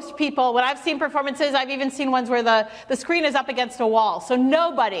 So most people, when I've seen performances, I've even seen ones where the screen is up against a wall, so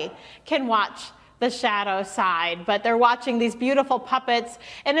nobody can watch the shadow side, but they're watching these beautiful puppets.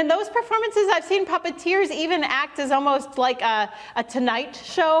 And in those performances, I've seen puppeteers even act as almost like a Tonight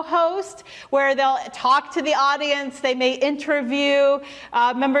Show host, where they'll talk to the audience. They may interview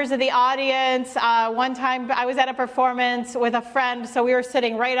members of the audience. One time I was at a performance with a friend, so we were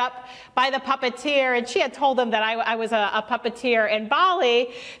sitting right up by the puppeteer, and she had told them that I was a puppeteer in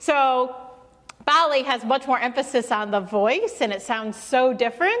Bali. So Bali has much more emphasis on the voice, and it sounds so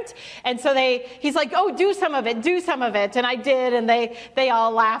different. And so he's like, oh, do some of it. And I did, and they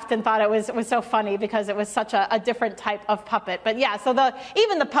all laughed and thought it was so funny because it was such a different type of puppet. But yeah, so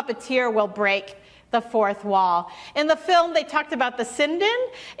even the puppeteer will break the fourth wall. In the film, they talked about the sinden.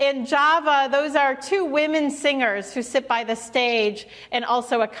 In Java, those are two women singers who sit by the stage and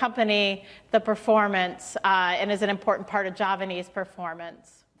also accompany the performance, and is an important part of Javanese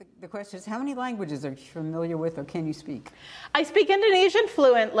performance. The question is, how many languages are you familiar with or can you speak? I speak Indonesian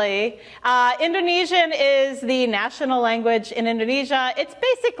fluently. Indonesian is the national language in Indonesia. It's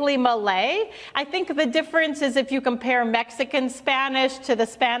basically Malay. I think the difference is if you compare Mexican Spanish to the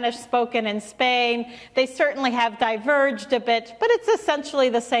Spanish spoken in Spain, they certainly have diverged a bit, but it's essentially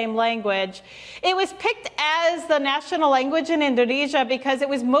the same language. It was picked as the national language in Indonesia because it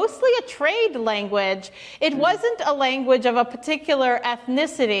was mostly a trade language. It wasn't a language of a particular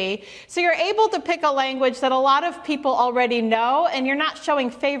ethnicity. So you're able to pick a language that a lot of people already know, and you're not showing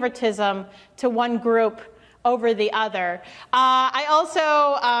favoritism to one group over the other. I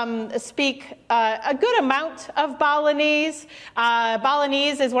also speak a good amount of Balinese.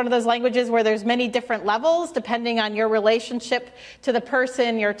 Balinese is one of those languages where there's many different levels depending on your relationship to the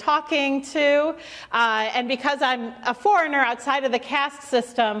person you're talking to. And because I'm a foreigner outside of the caste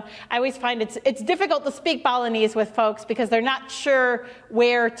system, I always find it's difficult to speak Balinese with folks because they're not sure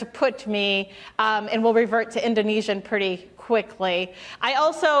where to put me, and will revert to Indonesian pretty quickly. I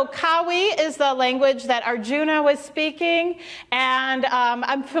also, Kawi is the language that Arjuna was speaking, and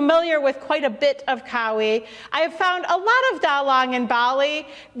I'm familiar with quite a bit of Kawi. I have found a lot of Dalang in Bali,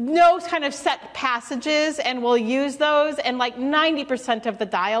 no kind of set passages, and we'll use those, and like 90% of the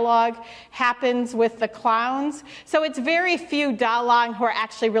dialogue happens with the clowns. So it's very few Dalang who are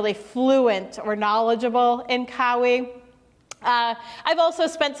actually really fluent or knowledgeable in Kawi. I've also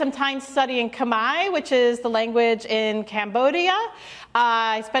spent some time studying Khmer, which is the language in Cambodia.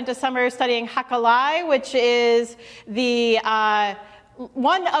 I spent a summer studying Hakkalai, which is the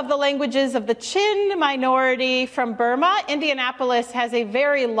one of the languages of the Chin minority from Burma. Indianapolis has a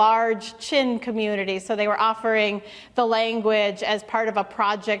very large Chin community, so they were offering the language as part of a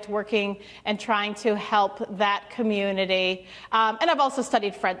project working and trying to help that community. And I've also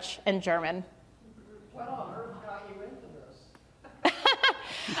studied French and German.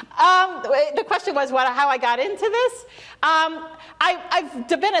 The question was how I got into this. I've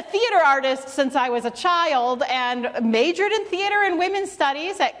been a theater artist since I was a child and majored in theater and women's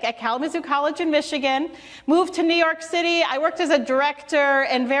studies at Kalamazoo College in Michigan. Moved to New York City. I worked as a director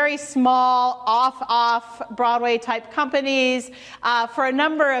in very small, off Broadway type companies for a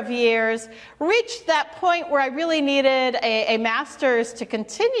number of years. Reached that point where I really needed a master's to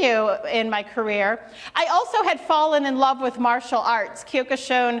continue in my career. I also had fallen in love with martial arts,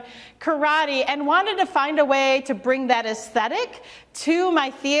 Kyokushin karate, and wanted to find a way to bring that aesthetic to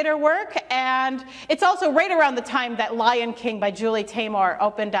my theater work. And it's also right around the time that Lion King by Julie Taymor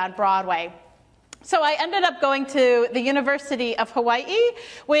opened on Broadway. So I ended up going to the University of Hawaii,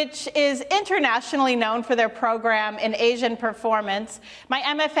 which is internationally known for their program in Asian performance. My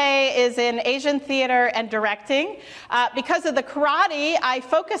MFA is in Asian theater and directing. Because of the karate, I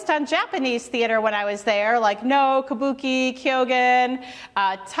focused on Japanese theater when I was there, like No, Kabuki, Kyogen,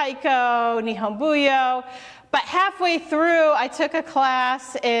 Taiko, Nihon Buyo. But halfway through, I took a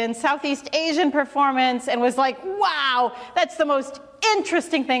class in Southeast Asian performance and was like, wow, that's the most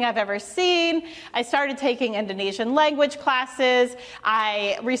interesting thing I've ever seen. I started taking Indonesian language classes.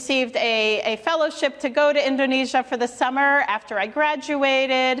 I received a fellowship to go to Indonesia for the summer after I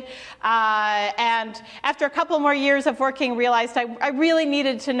graduated. And after a couple more years of working, realized I really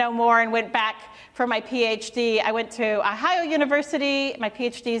needed to know more and went back for my PhD. I went to Ohio University. My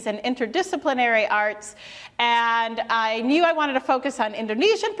PhD is in interdisciplinary arts. And I knew I wanted to focus on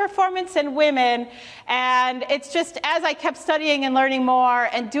Indonesian performance and women. And it's just as I kept studying and learning more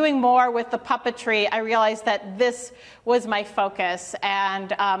and doing more with the puppetry, I realized that this was my focus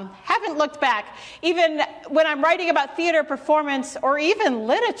and haven't looked back. Even when I'm writing about theater performance or even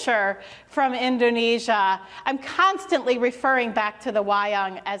literature from Indonesia, I'm constantly referring back to the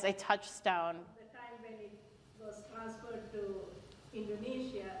wayang as a touchstone. The time when it was transferred to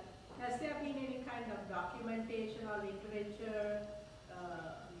Indonesia, has there been any kind of documentation or literature,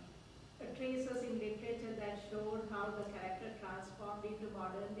 traces in literature that showed how the character transformed into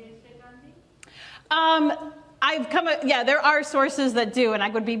modern day Srikandi? There are sources that do, and I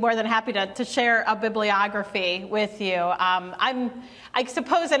would be more than happy to share a bibliography with you. I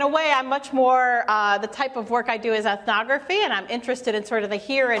suppose in a way I'm much more, the type of work I do is ethnography, and I'm interested in sort of the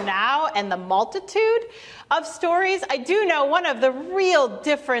here and now and the multitude of stories. I do know one of the real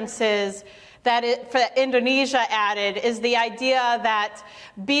differences that Indonesia added is the idea that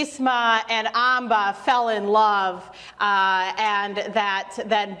Bhisma and Amba fell in love, and that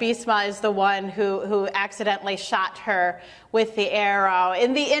then Bhisma is the one who accidentally shot her with the arrow.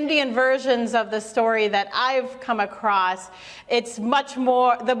 In the Indian versions of the story that I've come across, it's much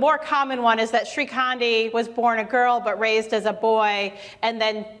more, the more common one is that Srikandi was born a girl but raised as a boy and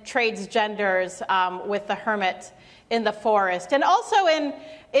then trades genders with the hermit in the forest. And also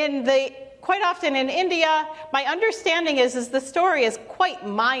quite often in India, my understanding is the story is quite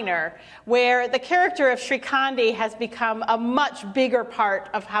minor, where the character of Srikandi has become a much bigger part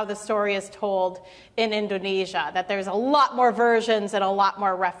of how the story is told in Indonesia, that there's a lot more versions and a lot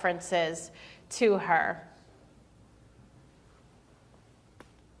more references to her.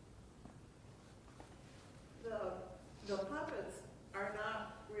 The puppets are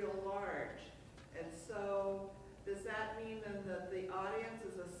not real large, and so does that mean then that the audience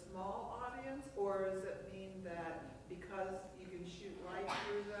is a small audience, or does it mean that because you can shoot light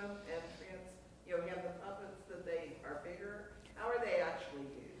through them and you have the puppets that they are bigger? How are they actually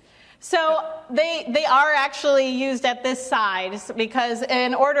used? So they are actually used at this side, because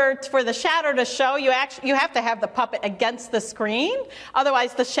in order for the shadow to show, you have to have the puppet against the screen.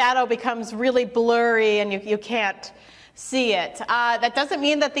 Otherwise, the shadow becomes really blurry and you can't see it. That doesn't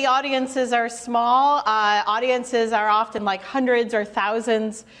mean that the audiences are small. Audiences are often like hundreds or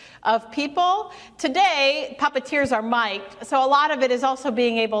thousands of people. Today, puppeteers are mic'd, so a lot of it is also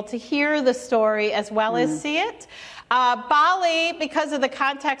being able to hear the story as well as see it. Bali, because of the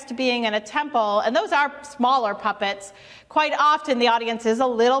context being in a temple, and those are smaller puppets, quite often the audience is a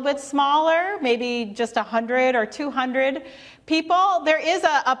little bit smaller, maybe just 100 or 200 people. There is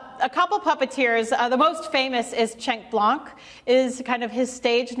a couple puppeteers. The most famous is Cenk Blanc, is kind of his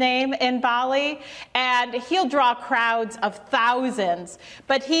stage name in Bali, and he'll draw crowds of thousands.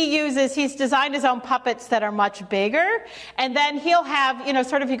 But he's designed his own puppets that are much bigger, and then he'll have,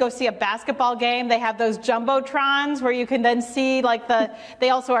 sort of, you go see a basketball game, they have those jumbotrons where you can then see, like, they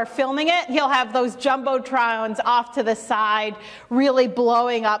also are filming it. He'll have those jumbotrons off to the side, really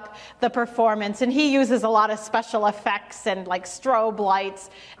blowing up the performance, and he uses a lot of special effects and like strobe lights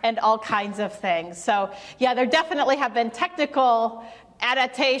and all kinds of things. So yeah, there definitely have been technical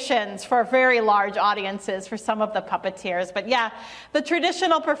adaptations for very large audiences for some of the puppeteers. But yeah, the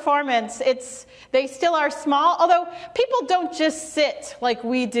traditional performance, they still are small, although people don't just sit like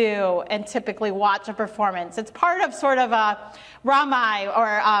we do and typically watch a performance. It's part of sort of a ramai, or,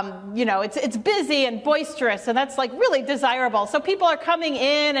 you know, it's busy and boisterous, and that's like really desirable. So people are coming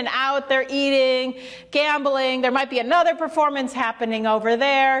in and out, they're eating, gambling, there might be another performance happening over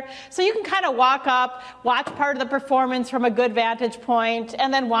there. So you can kind of walk up, watch part of the performance from a good vantage point,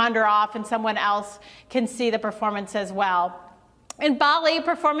 and then wander off and someone else can see the performance as well. In Bali,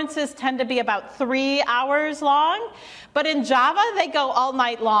 performances tend to be about 3 hours long, but in Java, they go all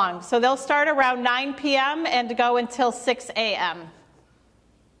night long. So they'll start around 9 p.m. and go until 6 a.m.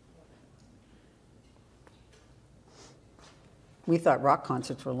 We thought rock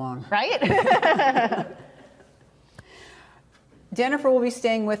concerts were long. Right? Jennifer will be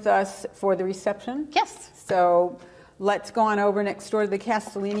staying with us for the reception. Yes. So let's go on over next door to the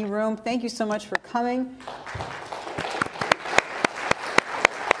Castellini room. Thank you so much for coming.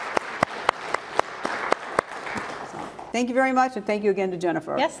 Thank you very much, and thank you again to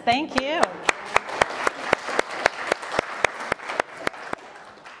Jennifer. Yes, thank you.